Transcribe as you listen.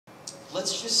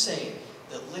let's just say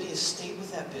that Lydia stayed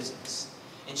with that business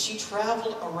and she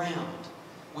traveled around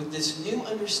with this new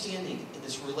understanding and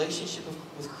this relationship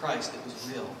with Christ that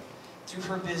was real through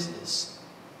her business.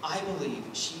 I believe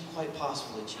she quite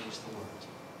possibly changed the world.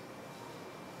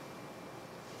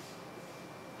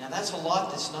 Now that's a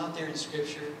lot that's not there in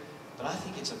Scripture, but I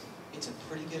think it's a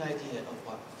pretty good idea of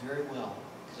what very well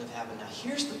could have happened. Now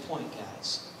here's the point,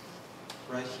 guys.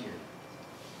 Right here.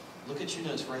 Look at your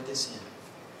notes, write this in.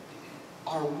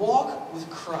 Our walk with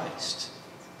Christ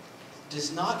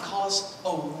does not call us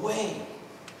away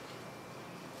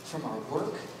from our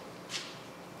work,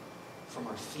 from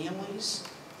our families,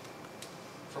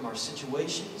 from our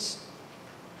situations,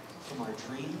 from our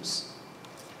dreams,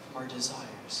 from our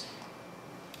desires.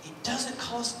 It doesn't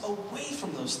call us away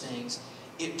from those things.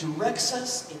 It directs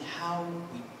us in how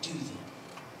we do them.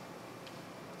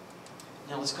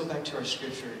 Now let's go back to our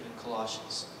scripture in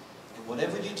Colossians. And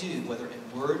whatever you do, whether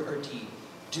in word or deed,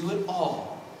 do it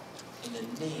all in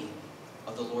the name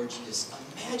of the Lord Jesus.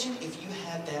 Imagine if you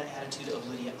had that attitude of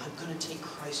Lydia. I'm going to take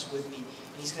Christ with me,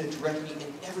 and He's going to direct me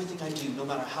in everything I do, no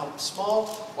matter how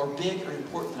small or big or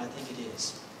important that I think it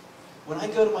is. When I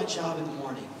go to my job in the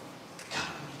morning, God,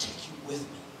 I'm going to take you with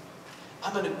me.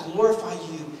 I'm going to glorify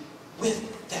you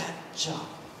with that job.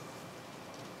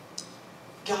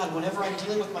 God, whenever I'm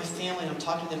dealing with my family and I'm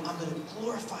talking to them, I'm going to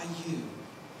glorify you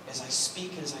as I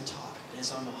speak and as I talk, and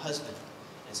as I'm a husband,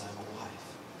 as I'm a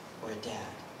wife, or a dad,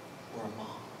 or a mom.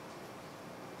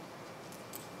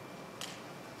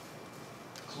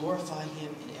 Glorify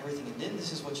Him in everything. And then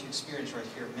this is what you experience right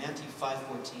here, Matthew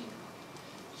 5:14.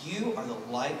 You are the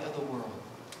light of the world.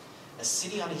 A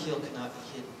city on a hill cannot be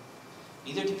hidden.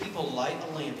 Neither do people light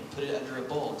a lamp and put it under a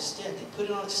bowl. Instead, they put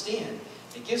it on a stand.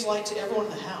 It gives light to everyone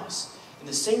in the house. In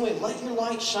the same way, let your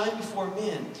light shine before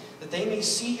men, that they may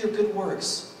see your good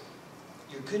works,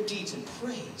 your good deeds, and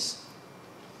praise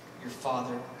your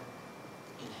Father in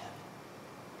heaven.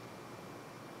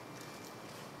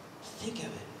 Think of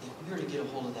it. If we were to get a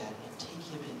hold of that and take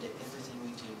Him into everything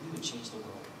we do, we would change the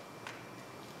world.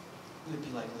 We would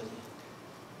be like Lydia.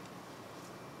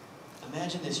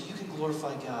 Imagine this. You can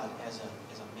glorify God as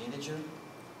a manager. You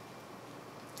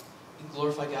can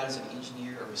glorify God as an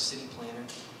engineer or a city planner.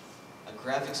 A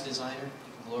graphics designer,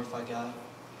 you can glorify God.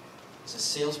 As a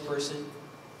salesperson,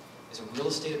 as a real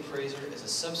estate appraiser, as a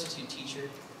substitute teacher,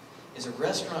 as a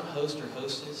restaurant host or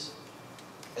hostess,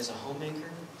 as a homemaker,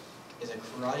 as a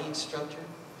karate instructor,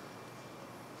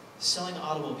 selling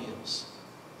automobiles,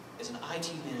 as an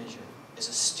IT manager, as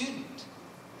a student,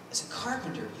 as a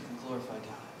carpenter, you can glorify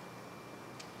God.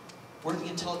 Working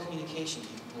in telecommunications,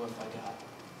 you can glorify God.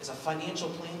 As a financial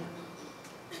planner,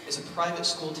 as a private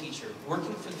school teacher,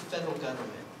 working for the federal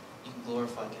government, you can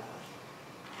glorify God.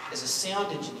 As a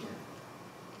sound engineer,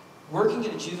 working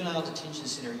in a juvenile detention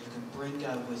center, you can bring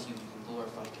God with you, you can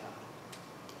glorify God.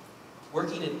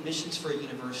 Working in admissions for a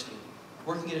university,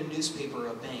 working at a newspaper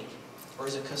or a bank, or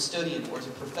as a custodian, or as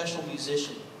a professional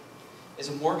musician, as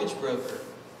a mortgage broker,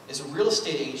 as a real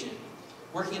estate agent,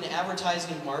 working in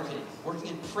advertising and marketing, working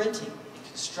in printing and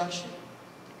construction,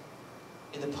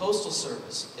 in the postal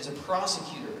service, as a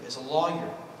prosecutor, as a lawyer,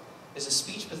 as a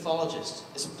speech pathologist,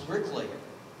 as a bricklayer,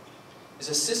 as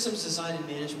a systems design and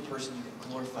management person, you can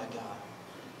glorify God.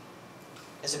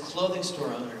 As a clothing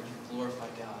store owner, you can glorify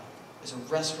God. As a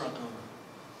restaurant owner,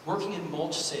 working in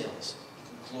mulch sales, you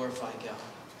can glorify God.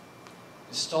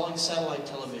 Installing satellite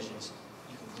televisions,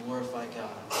 you can glorify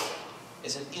God.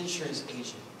 As an insurance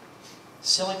agent,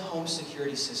 selling home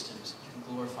security systems, you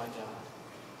can glorify God.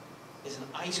 As an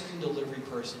ice cream delivery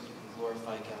person, you can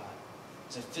glorify God.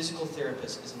 As a physical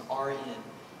therapist, as an RN,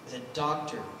 as a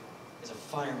doctor, as a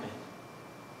fireman,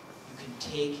 you can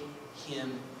take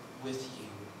Him with you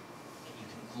and you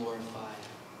can glorify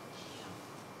Him.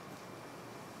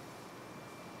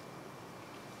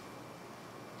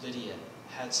 Lydia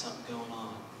had something going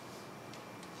on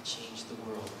that changed the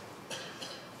world.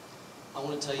 I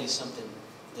want to tell you something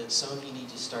that some of you need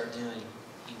to start doing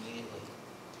immediately.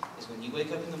 Is when you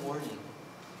wake up in the morning,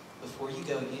 before you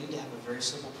go, you need to have a very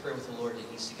simple prayer with the Lord. It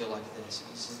needs to go like this. It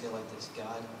needs to go like this.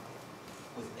 God,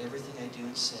 with everything I do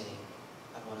and say,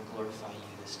 I want to glorify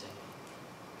you this day.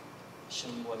 Show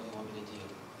me what you want me to do.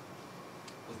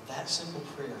 With that simple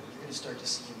prayer, you're going to start to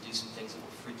see Him do some things that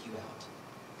will freak you out.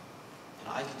 And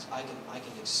I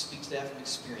can speak to that from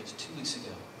experience. 2 weeks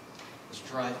ago, I was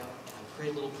driving, and I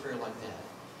prayed a little prayer like that.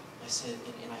 I said,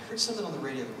 and I heard something on the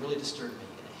radio that really disturbed me.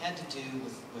 Had to do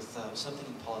with something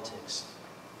in politics.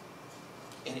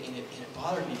 And it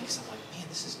bothered me because I'm like, man,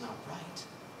 this is not right.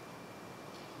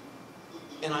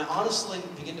 And I honestly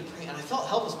began to pray, and I felt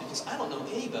helpless because I don't know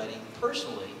anybody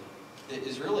personally that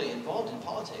is really involved in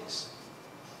politics.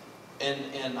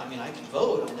 And I mean, I can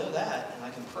vote, I know that, and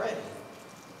I can pray.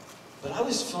 But I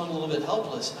was feeling a little bit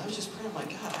helpless, and I was just praying, my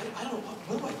God, I don't know,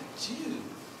 what do I do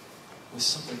with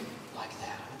something like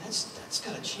that? I mean, that's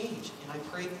got to change. And I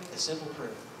prayed a simple prayer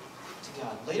to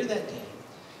God. Later that day,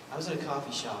 I was at a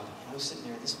coffee shop, and I was sitting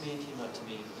there, and this man came up to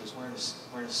me, he was wearing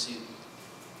a suit.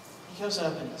 He comes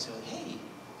up and he said, hey,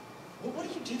 what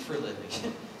do you do for a living?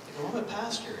 I go, I'm a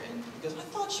pastor. And he goes, I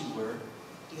thought you were.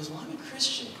 He goes, well, I'm a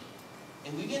Christian.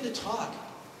 And we began to talk.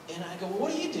 And I go, well,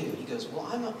 what do you do? He goes, well,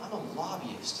 I'm a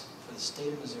lobbyist for the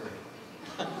state of Missouri.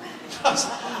 I was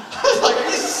like, are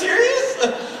you serious?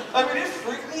 I mean, it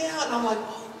freaked me out. And I'm like,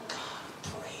 oh, God,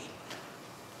 I prayed.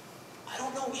 I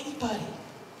don't know anybody.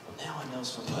 Well, now I know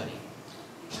somebody.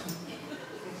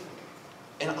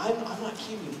 And I'm not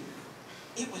kidding you.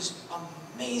 It was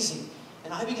amazing.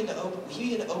 And he began to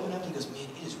open up. He goes, man,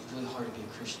 it is really hard to be a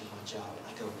Christian in my job.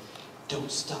 And I go, don't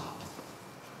stop.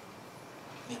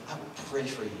 Man, I will pray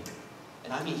for you.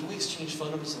 And I mean, we exchanged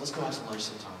phone numbers and let's go out to lunch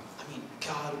sometime. I mean,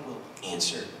 God will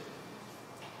answer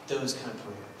those kind of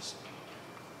prayers.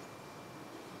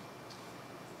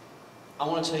 I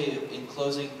want to tell you in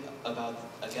closing about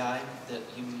a guy that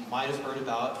you might have heard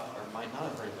about or might not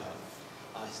have heard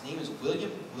about. His name is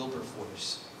William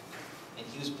Wilberforce. And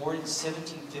he was born in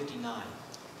 1759.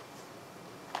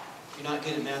 If you're not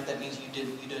good at math, that means you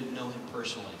didn't know him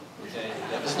personally. Okay?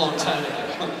 That was a long time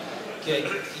ago. Okay?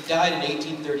 He died in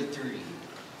 1833.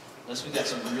 Unless we got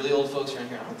some really old folks around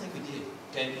here. I don't think we do.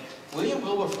 Okay? William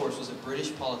Wilberforce was a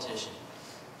British politician.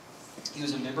 He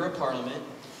was a member of Parliament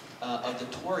of the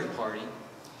Tory party.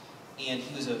 And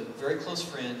he was a very close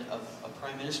friend of a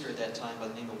prime minister at that time by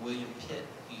the name of William Pitt,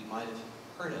 who you might have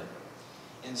heard of.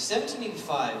 In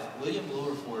 1785, William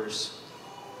Wilberforce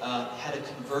had a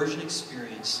conversion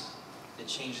experience that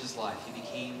changed his life. He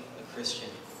became a Christian.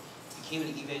 He became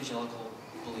an evangelical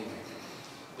believer.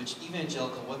 Which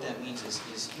evangelical, what that means is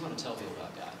you want to tell people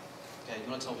about God. Okay, you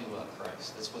want to tell people about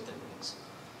Christ. That's what that means.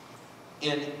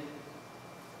 And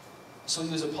so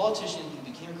he was a politician,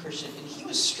 he became a Christian, and he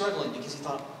was struggling because he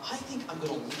thought, I think I'm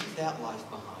going to leave that life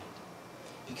behind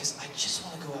because I just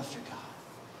want to go after God.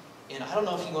 And I don't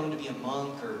know if he wanted to be a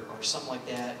monk or something like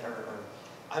that, or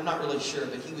I'm not really sure,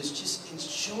 but he was just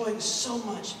enjoying so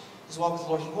much his walk with the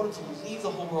Lord. He wanted to leave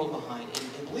the whole world behind.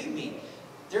 And believe me,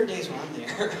 there are days when I'm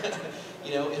there,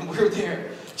 you know, and we're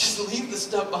there. Just leave the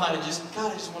stuff behind and just, God,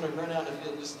 I just want to run out and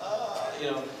feel just, you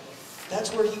know.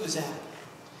 That's where he was at.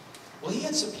 Well, he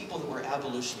had some people that were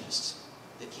abolitionists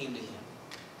that came to him.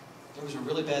 There was a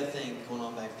really bad thing going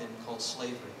on back then called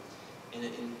slavery. And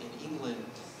in England,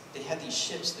 they had these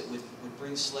ships that would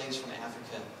bring slaves from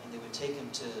Africa, and they would take them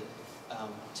to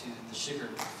the sugar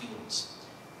fields.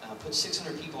 Put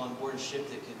 600 people on board a ship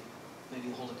that could maybe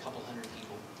hold a couple hundred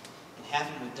people. And half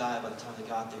of them would die by the time they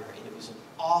got there. And it was an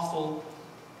awful,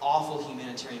 awful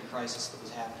humanitarian crisis that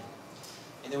was happening.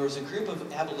 And there was a group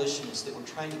of abolitionists that were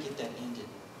trying to get that ended,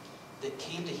 that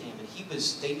came to him, and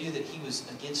they knew that he was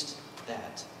against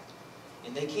that.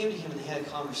 And they came to him and they had a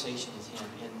conversation with him.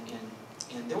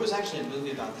 And there was actually a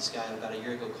movie about this guy about a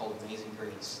year ago called Amazing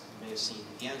Grace. You may have seen it.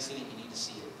 If you haven't seen it, you need to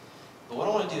see it. But what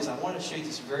I want to do is I want to show you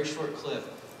this very short clip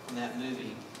from that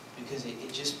movie because it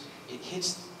hits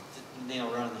the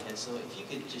nail right on the head. So if you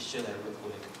could just show that real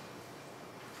quick.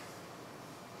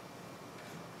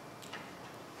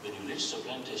 When you reach the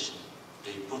plantation,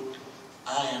 they put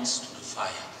irons to the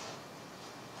fire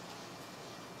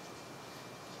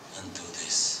and do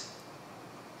this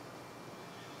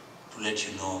to let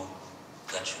you know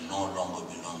that you no longer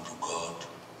belong to God,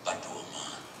 but to a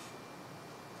man.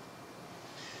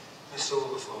 Mr.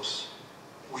 Wilberforce,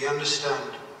 we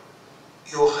understand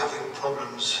you're having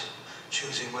problems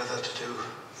choosing whether to do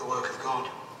the work of God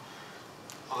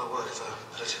or the work of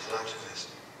a political activist.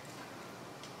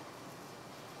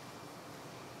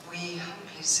 We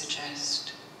humbly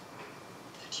suggest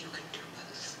that you can do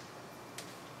both.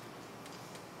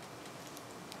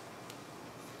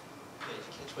 Okay, did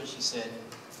you catch what she said?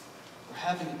 We're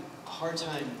having a hard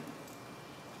time,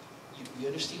 you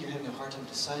understand you're having a hard time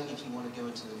deciding if you want to go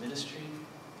into the ministry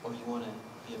or you want to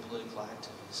be a political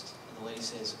activist. And the lady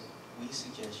says, we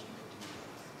suggest you can do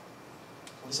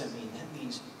both. What does that mean? That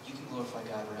means you can glorify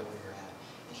God right where you're at.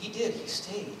 And he did. He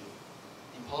stayed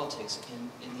in politics. And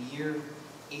in the year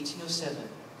 1807,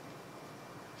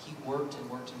 he worked and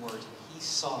worked and worked. He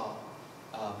saw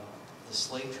the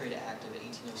Slave Trade Act of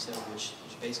 1807, which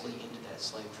basically ended that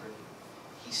slave trade.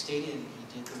 He stayed in, he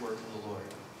did the work of the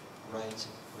Lord right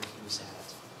where he was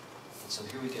at. And so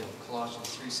here we go,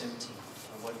 Colossians 3:17.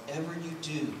 And whatever you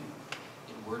do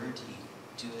in word or deed,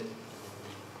 do it in the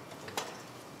name of the Lord.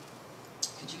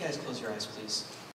 Could you guys close your eyes, please?